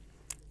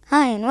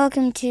Hi, and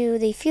welcome to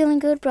the Feeling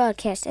Good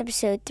broadcast,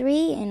 episode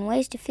 3, and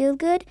ways to feel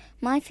good,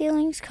 my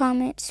feelings,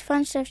 comments,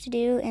 fun stuff to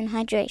do, and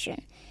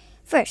hydration.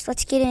 First,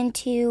 let's get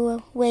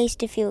into ways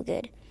to feel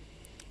good.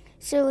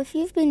 So, if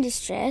you've been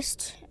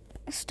distressed,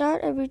 start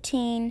a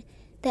routine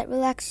that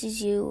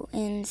relaxes you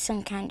in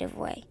some kind of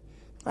way,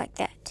 like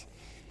that.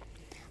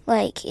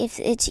 Like, if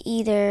it's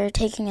either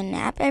taking a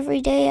nap every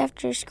day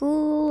after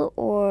school,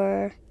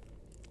 or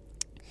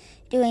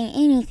doing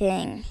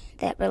anything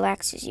that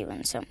relaxes you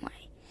in some way.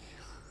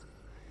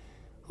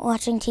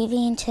 Watching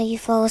TV until you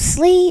fall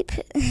asleep.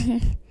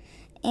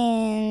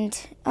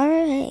 And,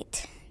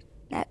 alright.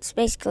 That's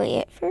basically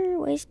it for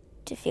ways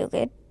to feel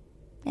good.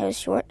 It was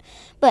short.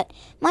 But,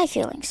 my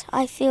feelings.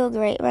 I feel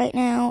great right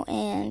now,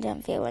 and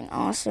I'm feeling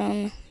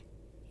awesome.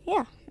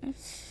 Yeah,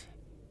 it's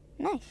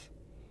nice.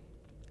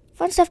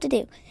 Fun stuff to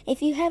do.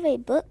 If you have a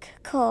book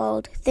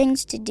called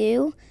Things to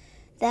Do,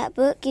 that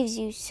book gives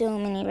you so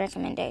many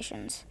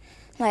recommendations.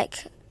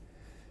 Like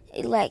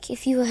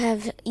if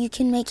you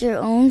can make your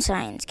own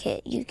science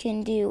kit. You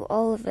can do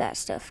all of that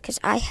stuff. Because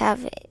I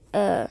have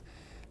a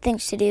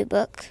Things to Do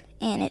book,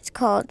 and it's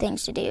called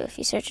Things to Do. If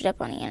you search it up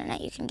on the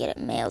internet, you can get it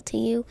mailed to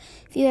you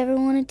if you ever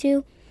wanted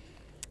to.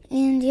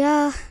 And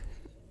yeah,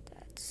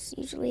 that's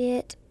usually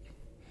it.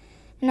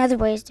 Another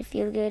way is to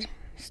feel good.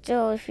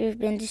 Still, if you've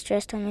been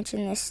distressed, I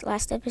mentioned this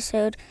last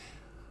episode,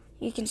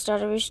 you can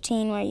start a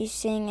routine where you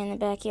sing in the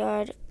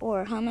backyard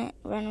or hum it,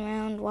 run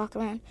around, walk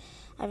around.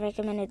 I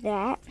recommended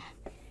that.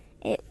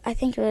 I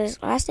think it was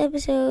last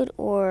episode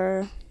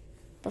or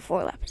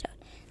before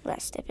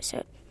last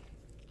episode.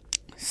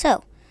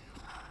 So,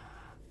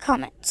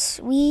 comments.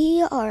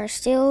 We are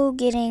still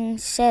getting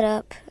set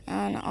up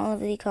on all of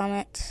the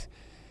comments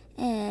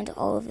and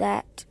all of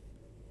that.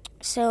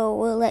 So,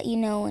 we'll let you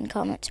know when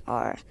comments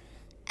are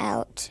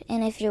out.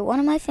 And if you're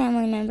one of my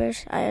family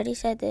members, I already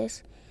said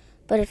this,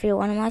 but if you're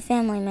one of my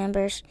family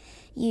members,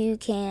 you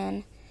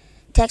can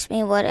text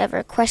me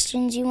whatever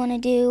questions you want to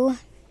do.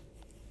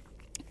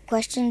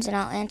 Questions, and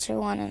I'll answer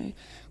one in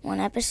one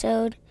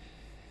episode.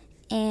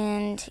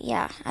 And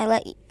yeah,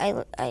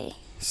 I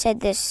said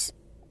this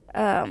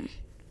I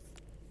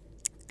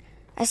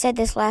said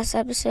this last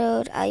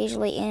episode. I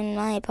usually end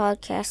my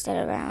podcast at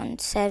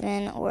around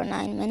 7 or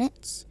 9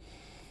 minutes.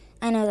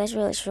 I know that's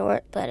really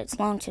short, but it's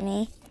long to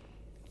me.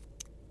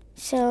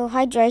 So,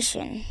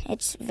 hydration.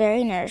 It's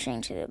very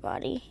nourishing to the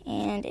body.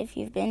 And if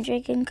you've been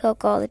drinking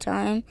Coke all the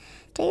time,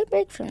 take a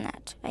break from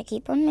that. I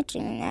keep on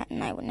mentioning that,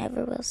 and I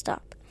never will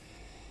stop.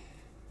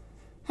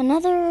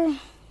 Another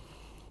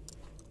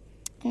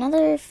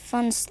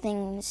fun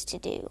things to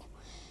do.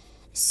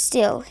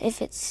 Still,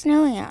 if it's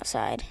snowing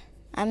outside,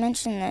 I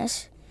mentioned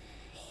this,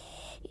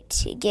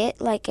 to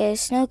get like a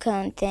snow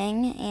cone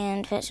thing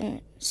and put some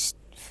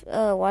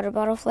water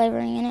bottle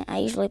flavoring in it. I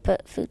usually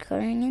put food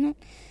coloring in it.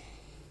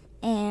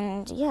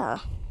 And yeah,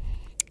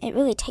 it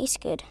really tastes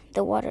good.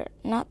 The water,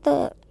 not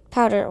the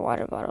powder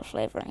water bottle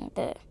flavoring.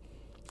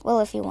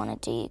 If you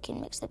wanted to, you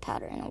can mix the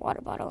powder in a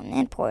water bottle and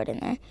then pour it in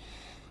there.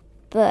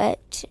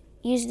 But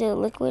use the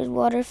liquid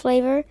water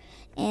flavor,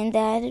 and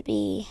that'd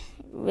be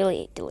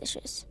really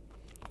delicious.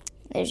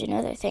 There's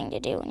another thing to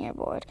do when you're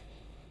bored.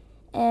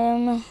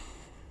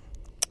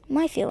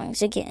 My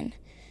feelings again.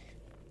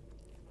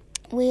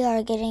 We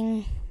are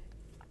getting...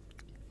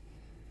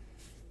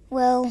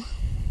 Well,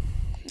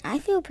 I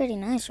feel pretty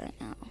nice right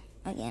now,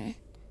 again.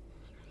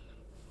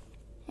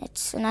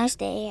 It's a nice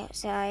day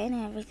outside,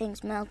 and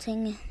everything's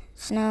melting,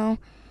 snow,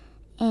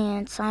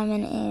 and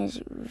Simon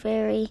is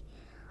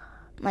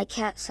my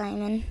cat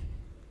Simon.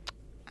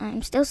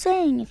 I'm still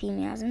saying if he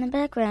meows in the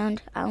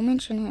background, I'll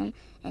mention him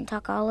and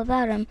talk all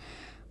about him,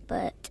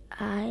 but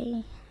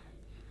only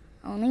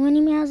when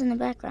he meows in the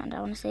background. I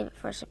want to save it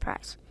for a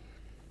surprise.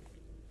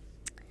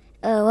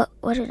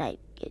 What did I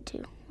get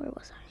to? Where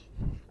was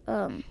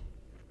I?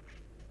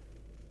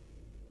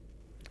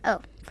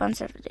 Fun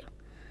stuff to do.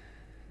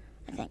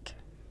 I think.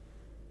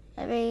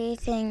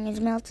 Everything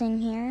is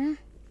melting here.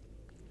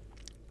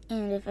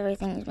 And if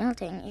everything is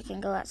melting, you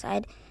can go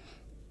outside.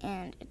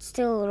 And it's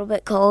still a little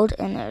bit cold,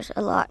 and there's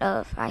a lot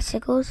of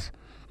icicles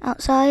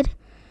outside.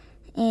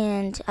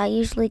 And I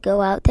usually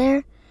go out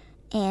there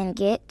and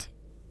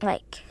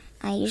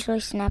I usually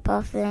snap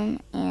off them,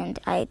 and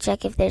I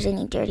check if there's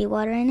any dirty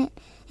water in it.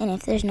 And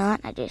if there's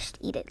not, I just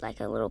eat it like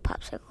a little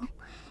popsicle.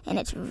 And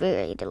it's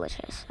very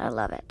delicious. I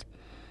love it.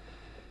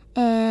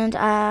 And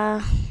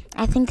I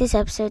think this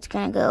episode's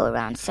going to go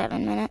around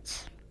 7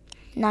 minutes.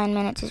 9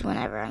 minutes is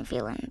whenever I'm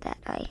feeling that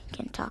I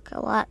can talk a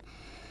lot.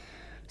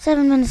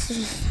 7 minutes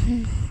is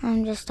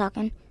I'm just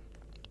talking.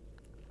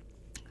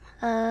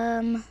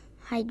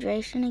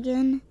 Hydration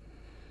again.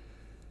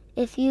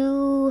 If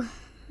you,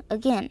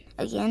 again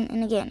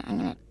and again, I'm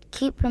going to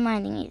keep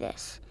reminding you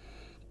this.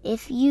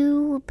 If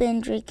you've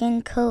been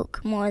drinking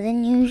Coke more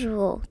than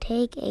usual,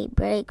 take a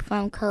break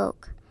from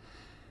Coke.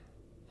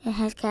 It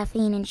has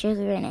caffeine and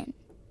sugar in it,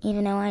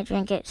 even though I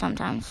drink it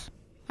sometimes.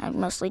 I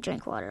mostly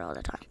drink water all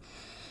the time.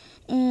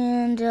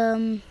 And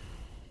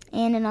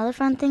another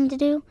fun thing to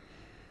do,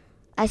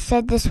 I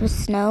said this with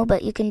snow,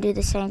 but you can do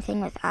the same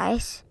thing with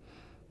ice.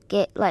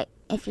 get, like,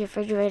 if your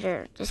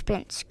refrigerator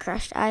dispenses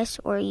crushed ice,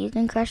 or you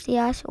can crush the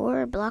ice,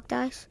 or blocked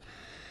ice,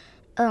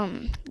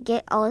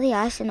 get all the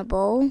ice in a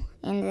bowl,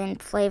 and then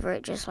flavor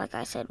it just like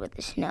I said with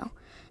the snow.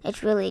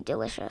 It's really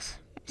delicious.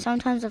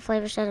 Sometimes the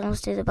flavor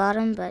settles to the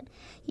bottom, but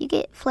you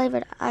get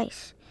flavored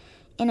ice.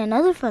 And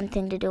another fun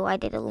thing to do I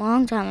did a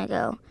long time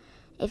ago,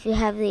 if you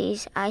have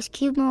these ice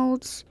cube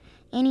molds,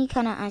 any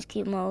kind of ice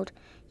cube mold,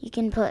 you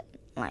can put,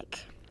 like,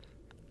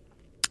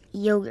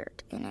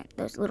 yogurt in it,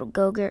 those little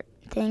Go-Gurt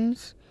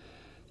things,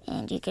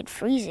 and you could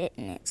freeze it,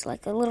 and it's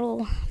like a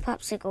little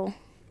popsicle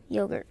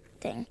yogurt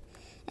thing.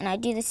 And I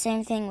do the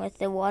same thing with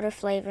the water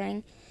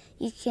flavoring.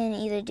 You can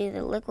either do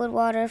the liquid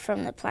water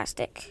from the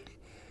plastic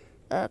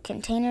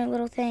container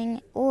little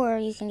thing, or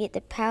you can get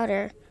the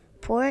powder,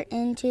 pour it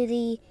into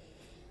the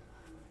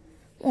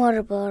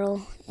water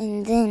bottle,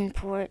 and then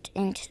pour it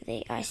into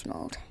the ice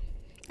mold.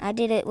 I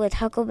did it with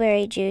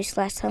huckleberry juice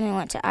last time I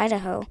went to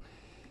Idaho,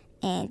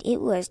 and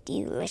it was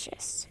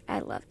delicious. I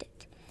loved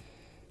it.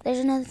 There's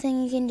another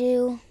thing you can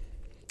do,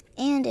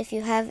 and if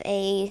you have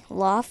a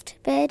loft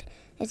bed,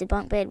 it's a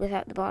bunk bed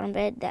without the bottom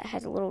bed that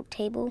has a little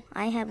table.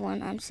 I have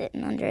one. I'm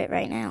sitting under it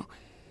right now.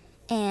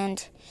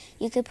 And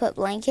you could put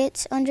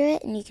blankets under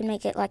it, and you can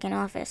make it like an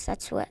office.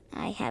 That's what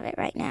I have it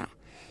right now.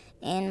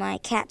 And my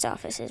cat's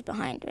office is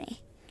behind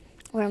me,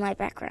 where my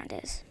background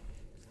is.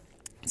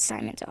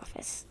 Simon's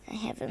office. I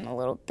have him a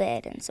little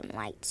bed and some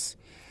lights.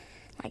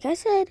 Like I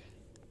said,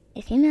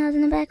 if he meows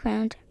in the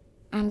background,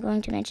 I'm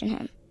going to mention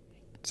him.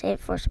 Save it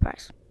for a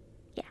surprise.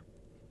 Yeah.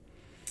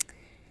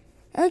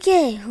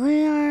 Okay,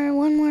 we are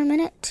 1 more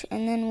minute,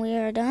 and then we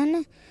are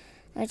done.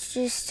 Let's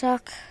just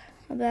talk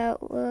about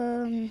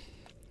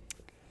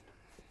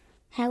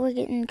how we're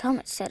getting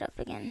comments set up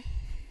again.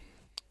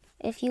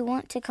 If you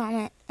want to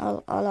comment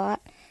a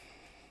lot,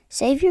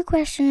 save your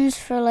questions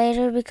for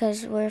later,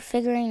 because we're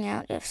figuring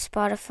out if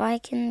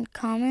Spotify can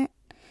comment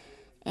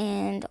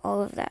and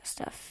all of that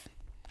stuff.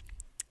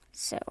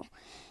 So,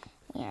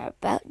 we are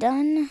about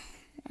done.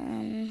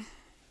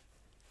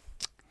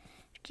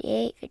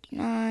 58,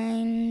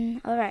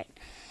 59. Alright.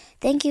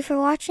 Thank you for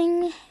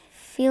watching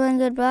Feeling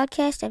Good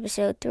Broadcast,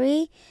 Episode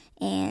 3.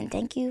 And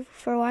thank you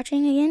for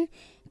watching again.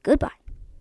 Goodbye.